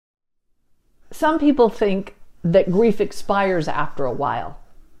Some people think that grief expires after a while.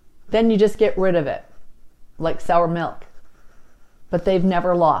 Then you just get rid of it, like sour milk. But they've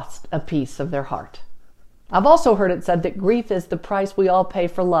never lost a piece of their heart. I've also heard it said that grief is the price we all pay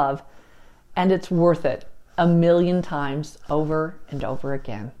for love, and it's worth it 1,000,000 times over and over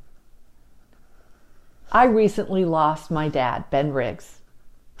again. I recently lost my dad, Ben Riggs,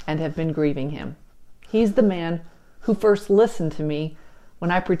 and have been grieving him. He's the man who first listened to me when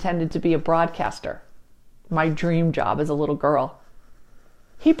I pretended to be a broadcaster, my dream job as a little girl.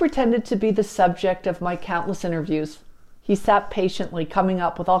 He pretended to be the subject of my countless interviews. He sat patiently coming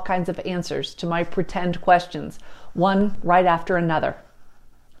up with all kinds of answers to my pretend questions, one right after another.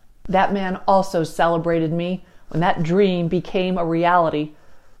 That man also celebrated me when that dream became a reality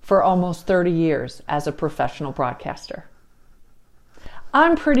for almost 30 years as a professional broadcaster.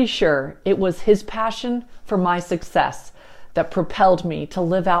 I'm pretty sure it was his passion for my success that propelled me to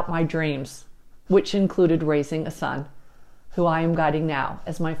live out my dreams, which included raising a son, who I am guiding now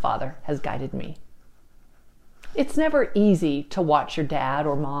as my father has guided me. It's never easy to watch your dad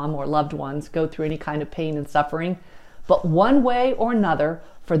or mom or loved ones go through any kind of pain and suffering, but one way or another,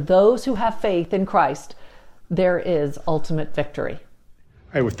 for those who have faith in Christ, there is ultimate victory.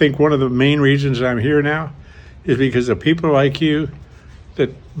 I would think one of the main reasons I'm here now is because of people like you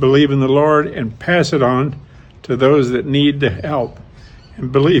that believe in the Lord and pass it on to those that need the help.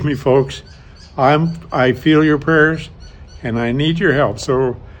 And believe me, folks, I feel your prayers and I need your help.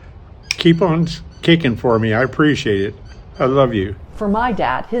 So keep on kicking for me. I appreciate it. I love you. For my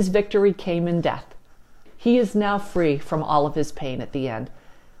dad, his victory came in death. He is now free from all of his pain at the end,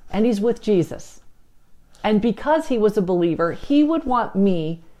 and he's with Jesus. And because he was a believer, he would want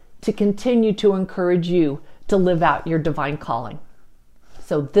me to continue to encourage you to live out your divine calling.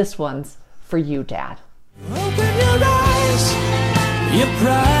 So this one's for you, Dad. Open your eyes, your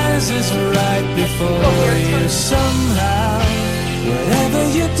prize is right before you somehow. Whatever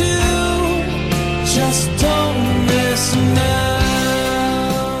you do, just don't miss now.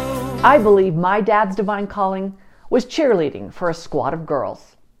 I believe my dad's divine calling was cheerleading for a squad of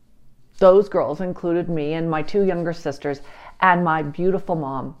girls. Those girls included me and my 2 younger sisters and my beautiful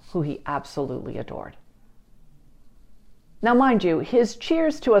mom, who he absolutely adored. Now, mind you, his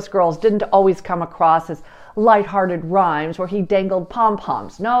cheers to us girls didn't always come across as lighthearted rhymes where he dangled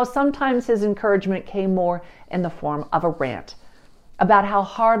pom-poms. No, sometimes his encouragement came more in the form of a rant about how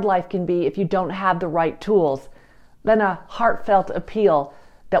hard life can be if you don't have the right tools, then a heartfelt appeal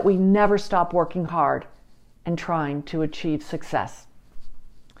that we never stop working hard and trying to achieve success.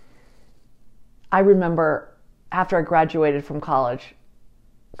 I remember after I graduated from college,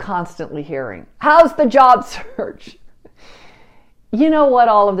 constantly hearing, "How's the job search?" You know what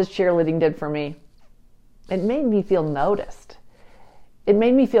all of this cheerleading did for me? It made me feel noticed. It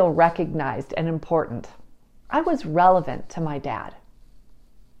made me feel recognized and important. I was relevant to my dad.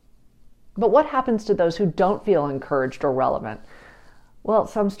 But what happens to those who don't feel encouraged or relevant? Well,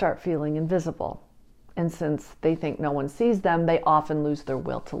 some start feeling invisible. And since they think no one sees them, they often lose their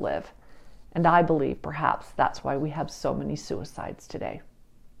will to live. And I believe perhaps that's why we have so many suicides today.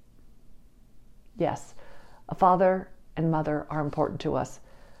 Yes, a father and mother are important to us.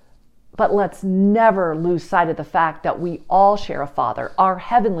 But let's never lose sight of the fact that we all share a Father, our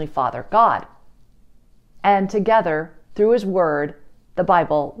Heavenly Father, God. And together, through His Word, the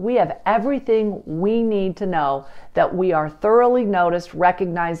Bible, we have everything we need to know that we are thoroughly noticed,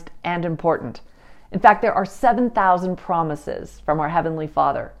 recognized, and important. In fact, there are 7,000 promises from our Heavenly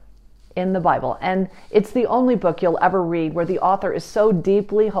Father in the Bible. And it's the only book you'll ever read where the author is so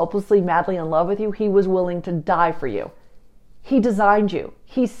deeply, hopelessly, madly in love with you, he was willing to die for you. He designed you.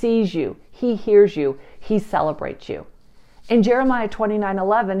 He sees you. He hears you. He celebrates you. In Jeremiah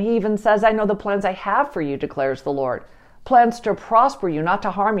 29:11, he even says, "I know the plans I have for you, declares the Lord. Plans to prosper you, not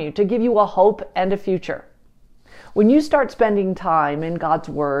to harm you, to give you a hope and a future." When you start spending time in God's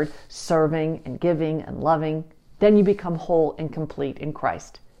Word, serving and giving and loving, then you become whole and complete in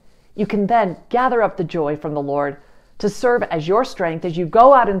Christ. You can then gather up the joy from the Lord to serve as your strength as you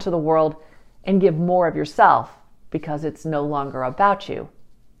go out into the world and give more of yourself, because it's no longer about you,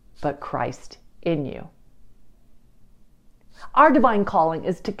 but Christ in you. Our divine calling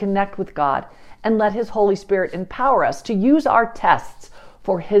is to connect with God and let His Holy Spirit empower us to use our tests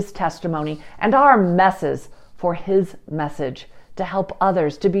for His testimony and our messes for His message to help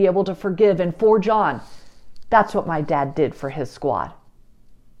others to be able to forgive and forge on. That's what my dad did for his squad.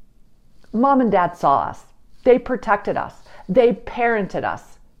 Mom and Dad saw us. They protected us. They parented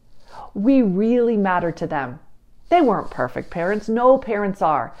us. We really mattered to them. They weren't perfect parents. No parents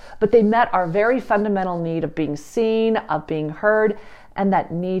are. But they met our very fundamental need of being seen, of being heard, and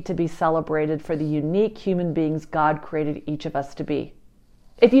that need to be celebrated for the unique human beings God created each of us to be.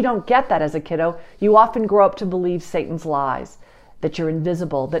 If you don't get that as a kiddo, you often grow up to believe Satan's lies, that you're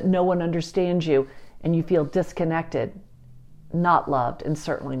invisible, that no one understands you, and you feel disconnected, not loved, and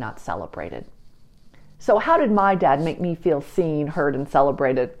certainly not celebrated. So how did my dad make me feel seen, heard, and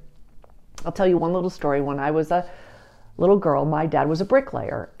celebrated? I'll tell you one little story. When I was a little girl, my dad was a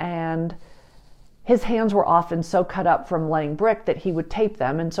bricklayer, and his hands were often so cut up from laying brick that he would tape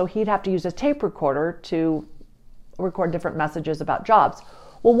them, and so he'd have to use a tape recorder to record different messages about jobs.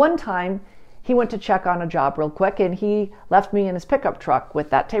 Well, one time he went to check on a job real quick, and he left me in his pickup truck with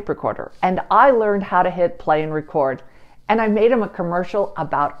that tape recorder, and I learned how to hit play and record, and I made him a commercial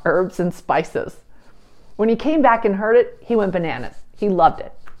about herbs and spices. When he came back and heard it, he went bananas. He loved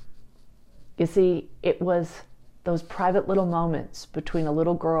it. You see, it was those private little moments between a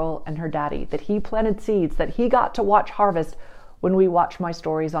little girl and her daddy that he planted seeds that he got to watch harvest when we watched my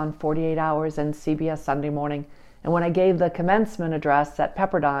stories on 48 Hours and CBS Sunday Morning, and when I gave the commencement address at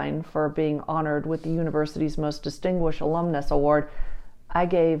Pepperdine for being honored with the university's most distinguished alumnus award. I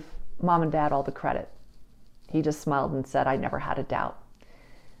gave Mom and Dad all the credit. He just smiled and said, I never had a doubt.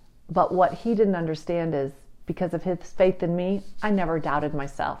 But what he didn't understand is, because of his faith in me, I never doubted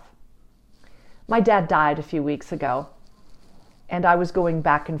myself. My dad died a few weeks ago, and I was going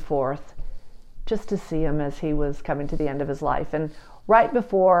back and forth just to see him as he was coming to the end of his life. And right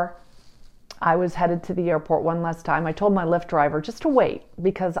before I was headed to the airport one last time, I told my Lyft driver just to wait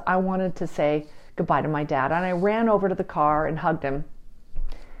because I wanted to say goodbye to my dad. And I ran over to the car and hugged him.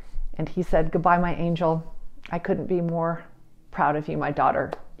 And he said, goodbye, my angel. I couldn't be more proud of you, my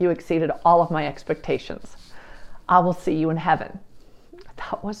daughter. You exceeded all of my expectations. I will see you in heaven.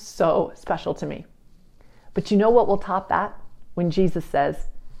 That was so special to me. But you know what will top that? When Jesus says,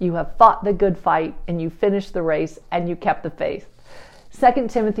 you have fought the good fight and you finished the race and you kept the faith. 2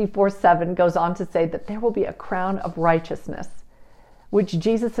 Timothy 4:7 goes on to say that there will be a crown of righteousness, which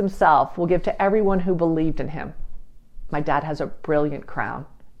Jesus himself will give to everyone who believed in him. My dad has a brilliant crown,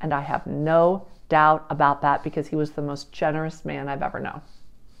 and I have no doubt about that because he was the most generous man I've ever known.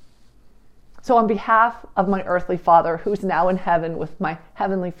 So on behalf of my earthly father, who's now in heaven with my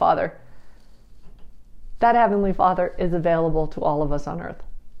heavenly father, that heavenly father is available to all of us on earth.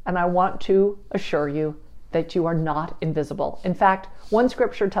 And I want to assure you that you are not invisible. In fact, one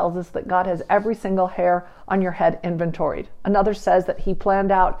scripture tells us that God has every single hair on your head inventoried. Another says that he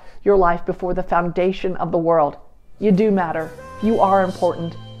planned out your life before the foundation of the world. You do matter. You are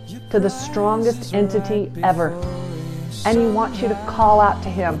important to the strongest entity ever. And he wants you to call out to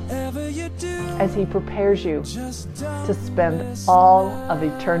him as he prepares you to spend all of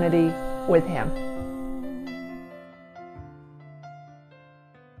eternity with him.